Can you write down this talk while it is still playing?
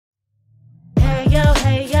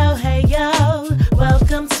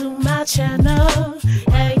to my channel.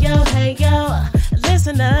 Hey yo,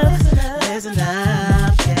 listen up,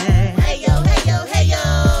 yeah. Hey yo,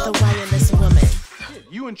 the wireless woman.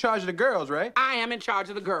 You in charge of the girls, right? I am in charge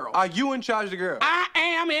of the girls. Are you in charge of the girls? I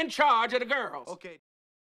am in charge of the girls. Okay.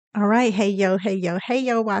 All right. Hey, yo,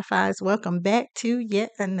 Wi-Fi's. Welcome back to yet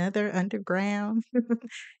another underground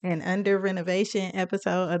and under renovation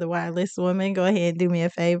episode of the Wireless Woman. Go ahead and do me a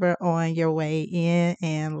favor on your way in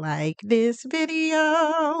and like this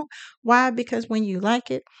video. Why? Because when you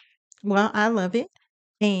like it, well, I love it.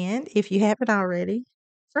 And if you haven't already,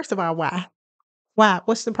 first of all, why? Why?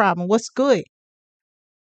 What's the problem? What's good?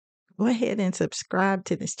 Go ahead and subscribe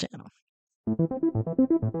to this channel.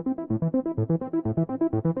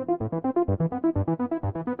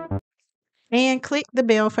 And click the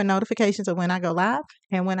bell for notifications of when I go live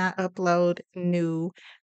and when I upload new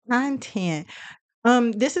content.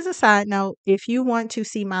 This is a side note. If you want to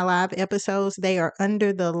see my live episodes, they are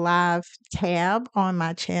under the live tab on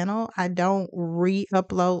my channel. I don't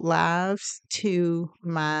re-upload lives to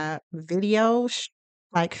my videos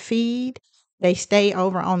like feed. They stay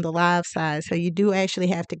over on the live side. So you do actually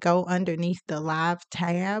have to go underneath the live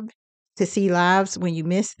tab to see lives when you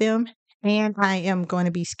miss them. And I am going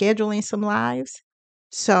to be scheduling some lives.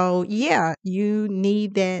 So yeah, you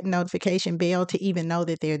need that notification bell to even know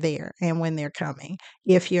that they're there and when they're coming,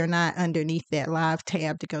 if you're not underneath that live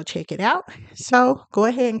tab to go check it out. So go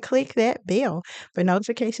ahead and click that bell for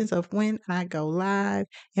notifications of when I go live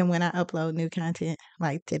and when I upload new content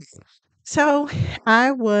like today. So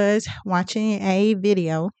I was watching a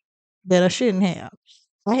video that I shouldn't have.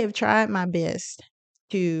 I have tried my best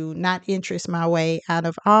to not interest my way out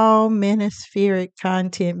of all menospheric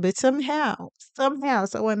content, but somehow,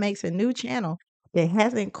 someone makes a new channel that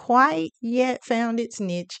hasn't quite yet found its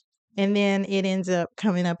niche, and then it ends up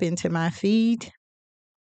coming up into my feed,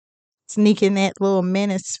 sneaking that little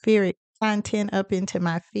menospheric content up into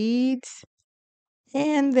my feeds.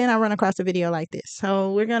 And then I run across a video like this.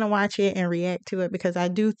 So we're going to watch it and react to it because I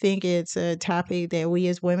do think it's a topic that we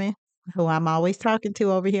as women, who I'm always talking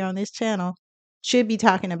to over here on this channel, should be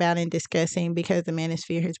talking about and discussing because the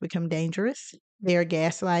manosphere has become dangerous. They're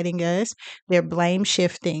gaslighting us. They're blame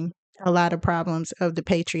shifting a lot of problems of the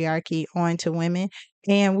patriarchy onto women.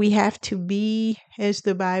 And we have to be, as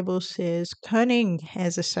the Bible says, cunning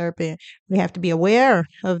as a serpent. We have to be aware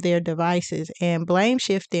of their devices, and blame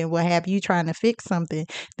shifting will have you trying to fix something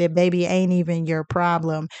that baby ain't even your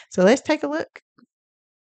problem. So let's take a look.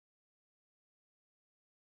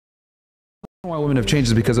 Why women have changed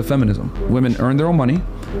is because of feminism. Women earn their own money.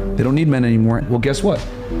 They don't need men anymore. Well, guess what?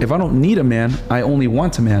 If I don't need a man, I only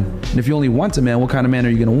want a man. And if you only want a man, what kind of man are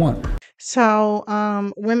you going to want? So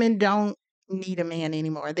women don't need a man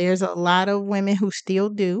anymore. There's a lot of women who still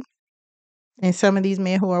do. And some of these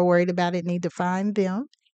men who are worried about it need to find them.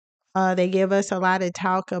 They give us a lot of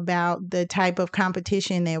talk about the type of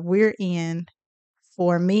competition that we're in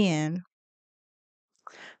for men.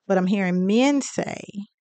 But I'm hearing men say,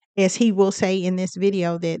 as he will say in this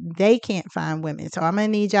video, that they can't find women. So I'm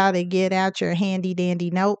going to need y'all to get out your handy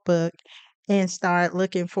dandy notebook and start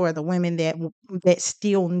looking for the women that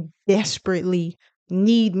still desperately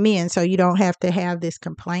need men, so you don't have to have this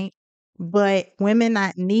complaint. But women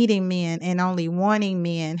not needing men and only wanting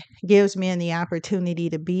men gives men the opportunity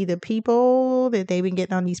to be the people that they've been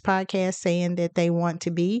getting on these podcasts saying that they want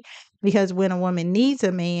to be. Because when a woman needs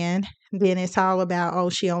a man, then it's all about, oh,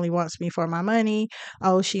 she only wants me for my money.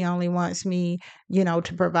 Oh, she only wants me,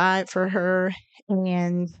 to provide for her.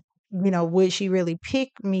 And, would she really pick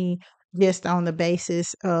me just on the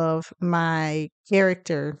basis of my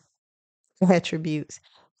character attributes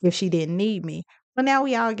if she didn't need me? Well, now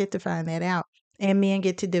we all get to find that out. And men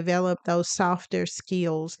get to develop those softer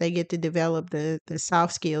skills. They get to develop the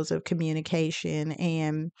soft skills of communication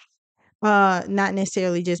and not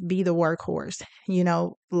necessarily just be the workhorse.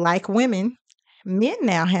 Like women, men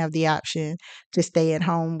now have the option to stay at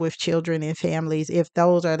home with children and families. If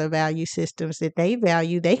those are the value systems that they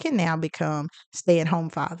value, they can now become stay-at-home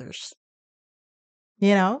fathers.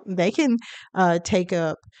 They can take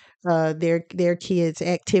up their kids'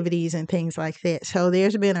 activities and things like that. So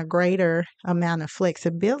there's been a greater amount of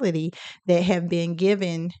flexibility that have been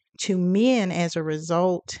given to men as a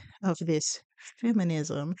result of this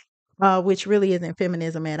feminism, which really isn't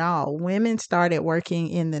feminism at all. Women started working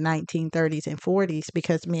in the 1930s and 40s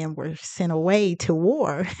because men were sent away to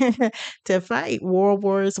war to fight World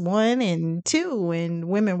Wars I and II, and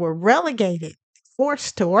women were relegated,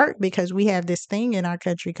 forced to work because we have this thing in our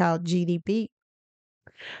country called GDP,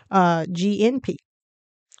 GNP,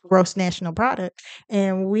 gross national product,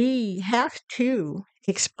 and we have to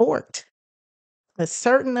export a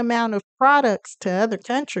certain amount of products to other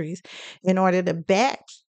countries in order to back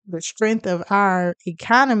the strength of our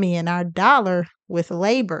economy and our dollar with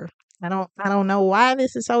labor. I don't know why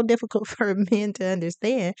this is so difficult for men to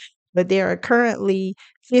understand, but there are currently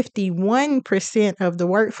 51% of the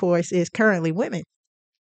workforce is currently women.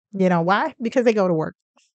 You know why? Because they go to work.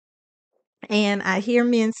 And I hear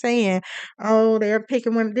men saying, oh, they're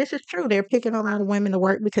picking women. This is true. They're picking a lot of women to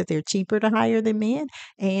work because they're cheaper to hire than men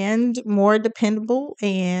and more dependable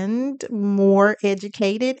and more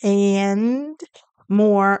educated and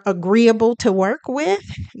more agreeable to work with.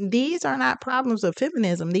 These are not problems of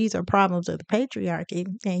feminism. These are problems of the patriarchy.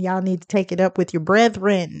 And y'all need to take it up with your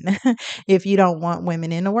brethren if you don't want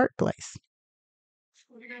women in the workplace.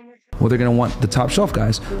 Well, they're going to want the top shelf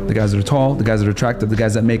guys, the guys that are tall, the guys that are attractive, the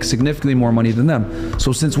guys that make significantly more money than them.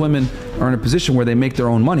 So since women are in a position where they make their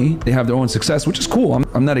own money, they have their own success, which is cool.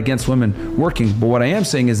 I'm not against women working, but what I am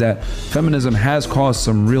saying is that feminism has caused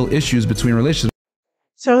some real issues between relationships.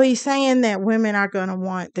 So he's saying that women are going to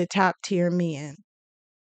want the top tier men,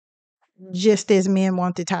 just as men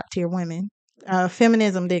want the top tier women.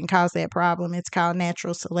 Feminism didn't cause that problem. It's called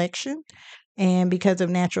natural selection. And because of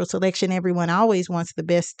natural selection, everyone always wants the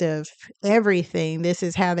best of everything. This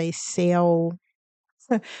is how they sell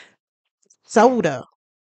soda.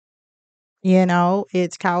 You know,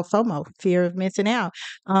 it's called FOMO, fear of missing out.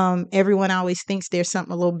 Everyone always thinks there's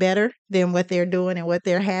something a little better than what they're doing and what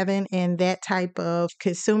they're having. And that type of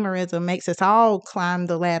consumerism makes us all climb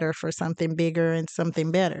the ladder for something bigger and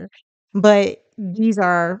something better. But these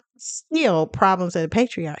are still problems of the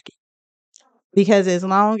patriarchy. Because as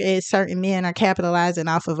long as certain men are capitalizing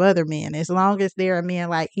off of other men, as long as there are men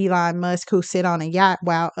like Elon Musk who sit on a yacht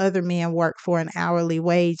while other men work for an hourly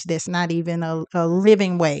wage that's not even a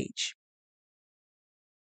living wage,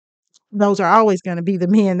 those are always going to be the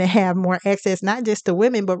men that have more access, not just to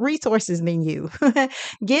women, but resources than you.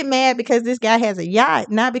 Get mad because this guy has a yacht,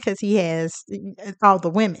 not because he has all the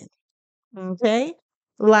women. Okay?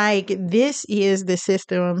 Like, this is the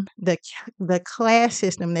system, the class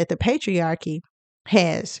system that the patriarchy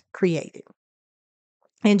has created.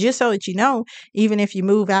 And just so that you know, even if you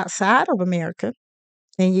move outside of America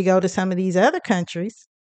and you go to some of these other countries,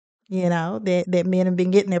 you know, that men have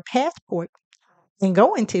been getting their passport and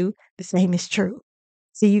going to, the same is true.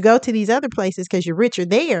 So you go to these other places because you're richer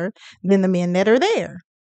there than the men that are there,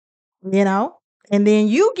 you know, and then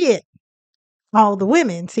you get all the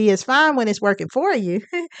women. See, it's fine when it's working for you.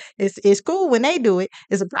 It's cool when they do it.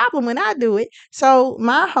 It's a problem when I do it. So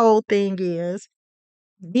my whole thing is,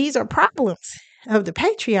 these are problems of the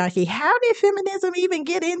patriarchy. How did feminism even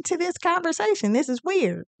get into this conversation? This is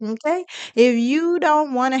weird. Okay. If you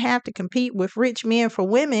don't want to have to compete with rich men for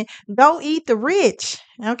women, go eat the rich.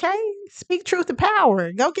 Okay. Speak truth to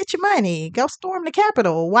power. Go get your money. Go storm the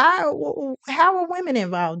Capitol. How are women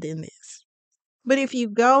involved in this? But if you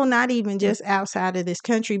go not even just outside of this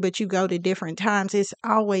country, but you go to different times, it's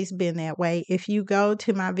always been that way. If you go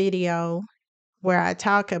to my video where I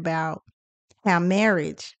talk about how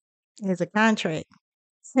marriage is a contract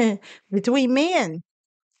between men,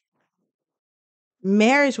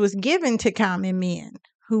 marriage was given to common men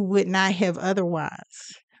who would not have otherwise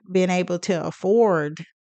been able to afford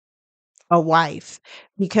a wife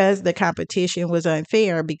because the competition was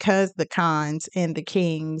unfair, because the khans and the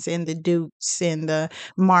kings and the dukes and the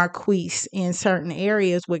marquises in certain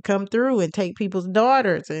areas would come through and take people's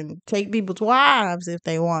daughters and take people's wives if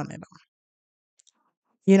they wanted them.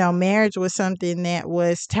 You know, marriage was something that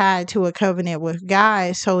was tied to a covenant with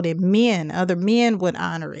God so that other men would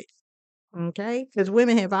honor it. Okay? Because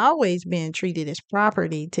women have always been treated as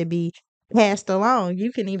property to be passed along.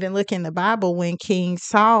 You can even look in the Bible when King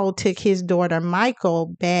Saul took his daughter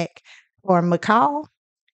Michal back, or Michal.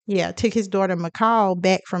 Yeah, took his daughter Michal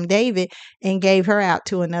back from David and gave her out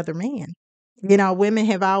to another man. You know, women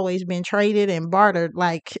have always been traded and bartered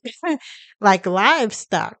like like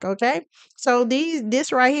livestock, okay? So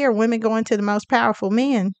this right here, women going to the most powerful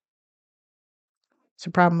men, it's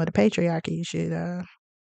a problem with the patriarchy. You should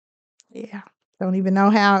yeah. Don't even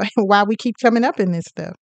know why we keep coming up in this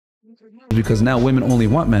stuff. Because now women only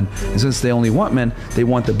want men. And since they only want men, they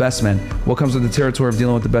want the best men. What comes with the territory of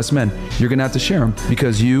dealing with the best men? You're going to have to share them.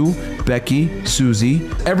 Because you, Becky, Susie,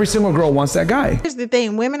 every single girl wants that guy. Here's the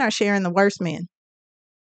thing. Women are sharing the worst men.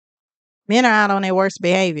 Men are out on their worst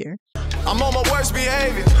behavior. I'm on my worst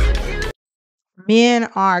behavior. Men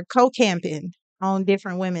are co-camping on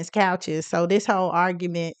different women's couches. So this whole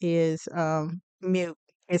argument is mute.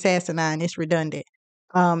 It's asinine. It's redundant.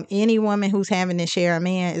 Any woman who's having to share a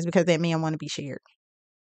man is because that man want to be shared,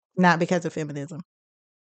 not because of feminism.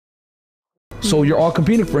 So you're all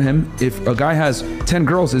competing for him. If a guy has 10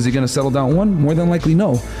 girls, is he going to settle down one? More than likely,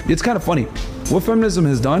 no. It's kind of funny. What feminism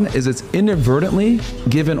has done is it's inadvertently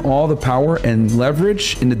given all the power and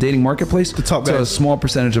leverage in the dating marketplace to a small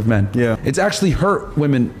percentage of men. Yeah. It's actually hurt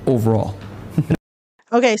women overall.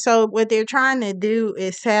 Okay, so what they're trying to do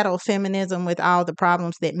is saddle feminism with all the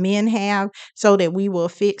problems that men have so that we will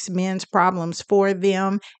fix men's problems for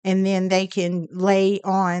them, and then they can lay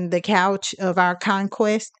on the couch of our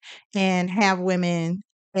conquest and have women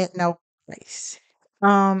at no place.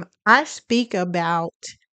 I speak about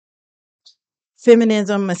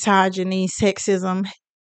feminism, misogyny, sexism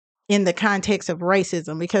in the context of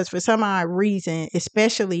racism because for some odd reason,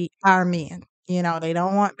 especially our men, they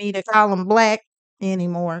don't want me to call them black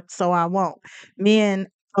anymore, so I won't. Men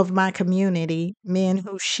of my community, men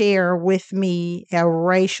who share with me a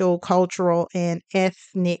racial, cultural, and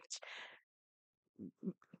ethnic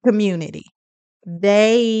community,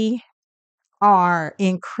 they are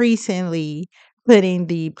increasingly putting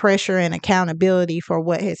the pressure and accountability for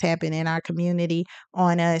what has happened in our community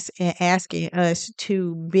on us and asking us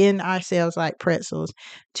to bend ourselves like pretzels,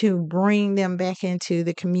 to bring them back into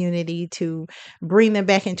the community, to bring them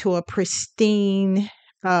back into a pristine,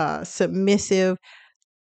 submissive,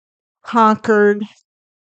 conquered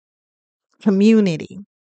community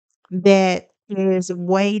that is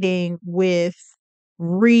waiting with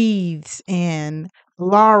wreaths and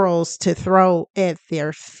laurels to throw at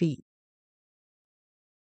their feet.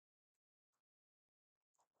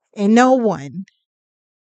 And no one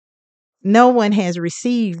has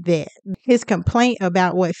received that. His complaint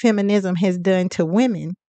about what feminism has done to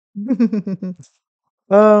women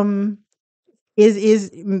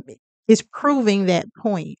is proving that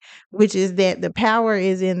point, which is that the power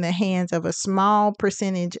is in the hands of a small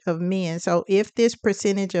percentage of men. So if this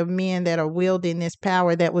percentage of men that are wielding this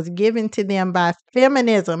power that was given to them by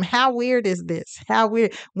feminism, how weird is this? How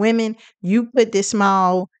weird. Women, you put this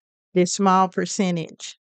small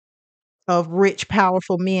percentage of rich,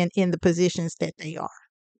 powerful men in the positions that they are.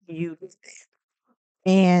 You did that.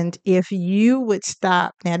 And if you would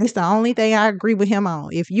stop, now this is the only thing I agree with him on.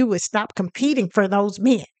 If you would stop competing for those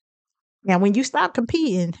men. Now, when you stop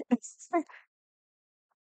competing,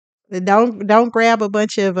 don't grab a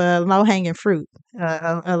bunch of low hanging fruit,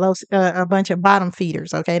 a bunch of bottom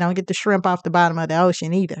feeders. Okay, don't get the shrimp off the bottom of the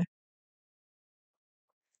ocean either.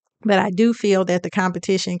 But I do feel that the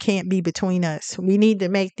competition can't be between us. We need to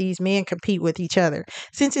make these men compete with each other.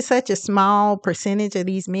 Since it's such a small percentage of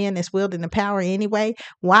these men that's wielding the power anyway,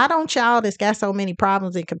 why don't y'all that's got so many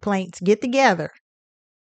problems and complaints get together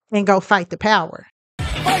and go fight the power?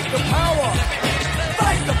 Fight the power!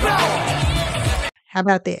 Fight the power! How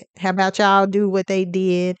about that? How about y'all do what they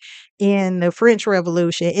did in the French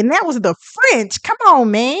Revolution? And that was the French. Come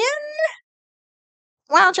on, man.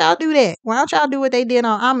 Why don't y'all do that? Why don't y'all do what they did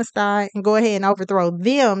on Amistad and go ahead and overthrow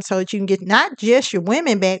them so that you can get not just your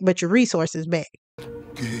women back, but your resources back?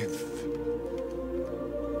 Give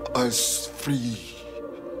us free.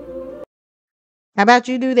 How about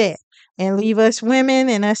you do that and leave us women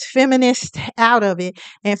and us feminists out of it?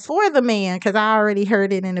 And for the man, because I already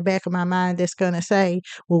heard it in the back of my mind that's going to say,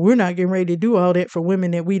 well, we're not getting ready to do all that for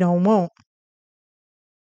women that we don't want.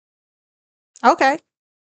 Okay.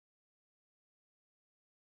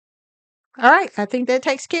 All right. I think that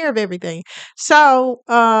takes care of everything. So,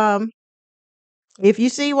 if you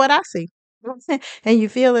see what I see and you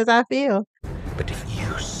feel as I feel. But if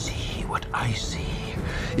you see what I see,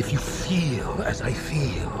 if you feel as I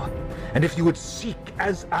feel, and if you would seek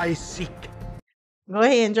as I seek. Go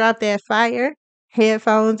ahead and drop that fire,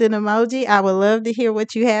 headphones and emoji. I would love to hear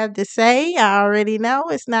what you have to say. I already know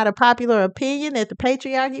it's not a popular opinion that the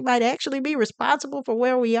patriarchy might actually be responsible for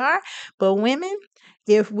where we are. But women,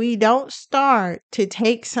 if we don't start to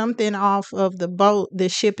take something off of the boat, the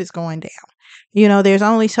ship is going down. There's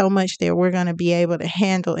only so much that we're going to be able to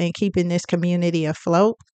handle in keeping this community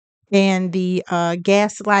afloat. And the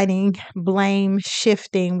gaslighting, blame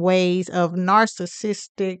shifting ways of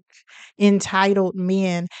narcissistic, entitled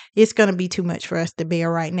men, it's going to be too much for us to bear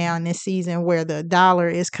right now in this season where the dollar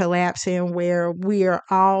is collapsing, where we are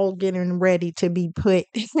all getting ready to be put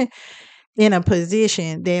in a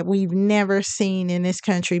position that we've never seen in this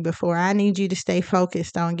country before. I need you to stay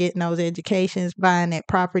focused on getting those educations, buying that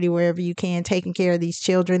property wherever you can, taking care of these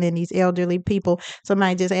children and these elderly people.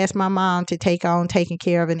 Somebody just asked my mom to take on taking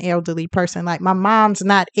care of an elderly person. Like, my mom's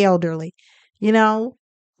not elderly,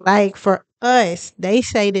 like for us, they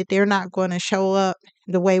say that they're not going to show up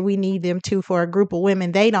the way we need them to for a group of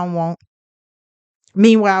women they don't want.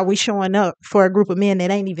 Meanwhile, we showing up for a group of men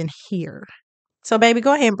that ain't even here. So, baby,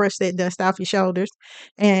 go ahead and brush that dust off your shoulders,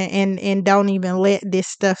 and don't even let this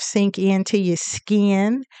stuff sink into your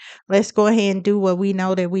skin. Let's go ahead and do what we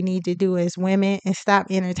know that we need to do as women and stop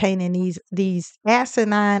entertaining these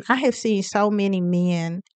asinine. I have seen so many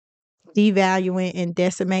men devaluing and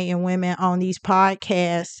decimating women on these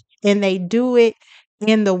podcasts, and they do it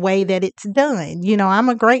in the way that it's done. You know, I'm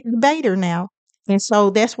a great debater now. And so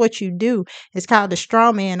that's what you do. It's called the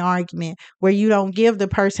straw man argument, where you don't give the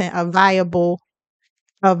person a viable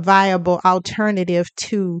alternative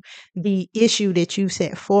to the issue that you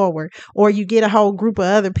set forward, or you get a whole group of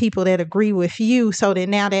other people that agree with you, so that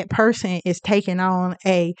now that person is taking on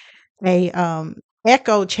a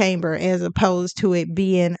echo chamber, as opposed to it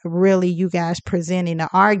being really you guys presenting the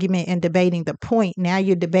argument and debating the point. Now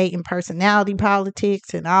you're debating personality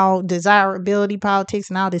politics and all desirability politics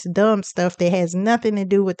and all this dumb stuff that has nothing to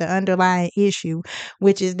do with the underlying issue,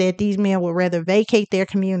 which is that these men would rather vacate their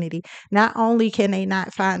community. Not only can they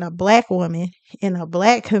not find a black woman in a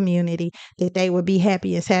black community that they would be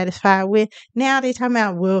happy and satisfied with, now they talking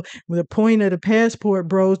about, well, the point of the passport,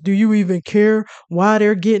 bros, do you even care why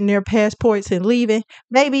they're getting their passports and leaving?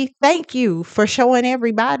 Baby, thank you for showing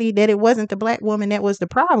everybody that it wasn't the black woman that was the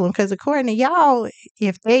problem. Because according to y'all,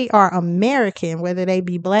 if they are American, whether they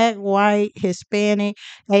be black, white, Hispanic,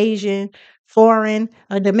 Asian, foreign,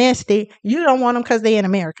 or domestic, you don't want them because they're in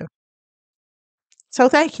America. So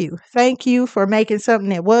thank you. Thank you for making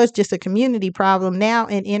something that was just a community problem now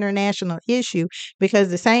an international issue, because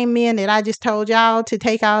the same men that I just told y'all to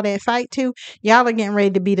take all that fight to, y'all are getting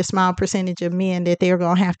ready to be the small percentage of men that they're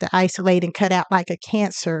going to have to isolate and cut out like a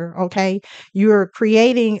cancer, okay? You're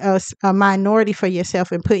creating a minority for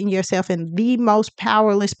yourself and putting yourself in the most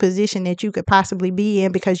powerless position that you could possibly be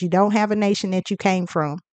in, because you don't have a nation that you came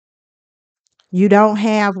from. You don't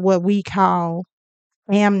have what we call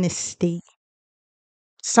amnesty.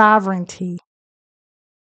 Sovereignty.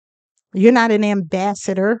 You're not an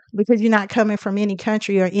ambassador, because you're not coming from any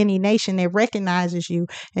country or any nation that recognizes you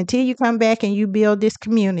until you come back and you build this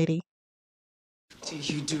community. Till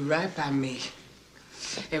you do right by me,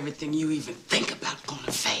 everything you even think about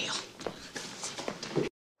gonna fail.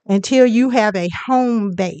 Until you have a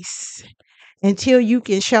home base, until you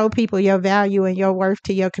can show people your value and your worth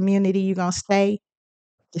to your community, you're going to stay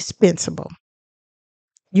dispensable.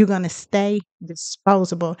 You're going to stay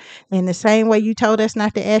disposable. In the same way you told us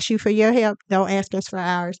not to ask you for your help, don't ask us for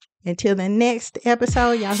ours. Until the next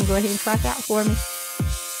episode, y'all can go ahead and clock out for me.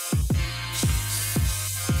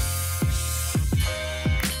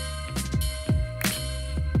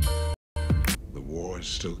 The war is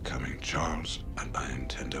still coming, Charles, and I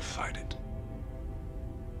intend to fight it.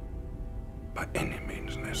 By any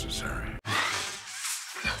means necessary.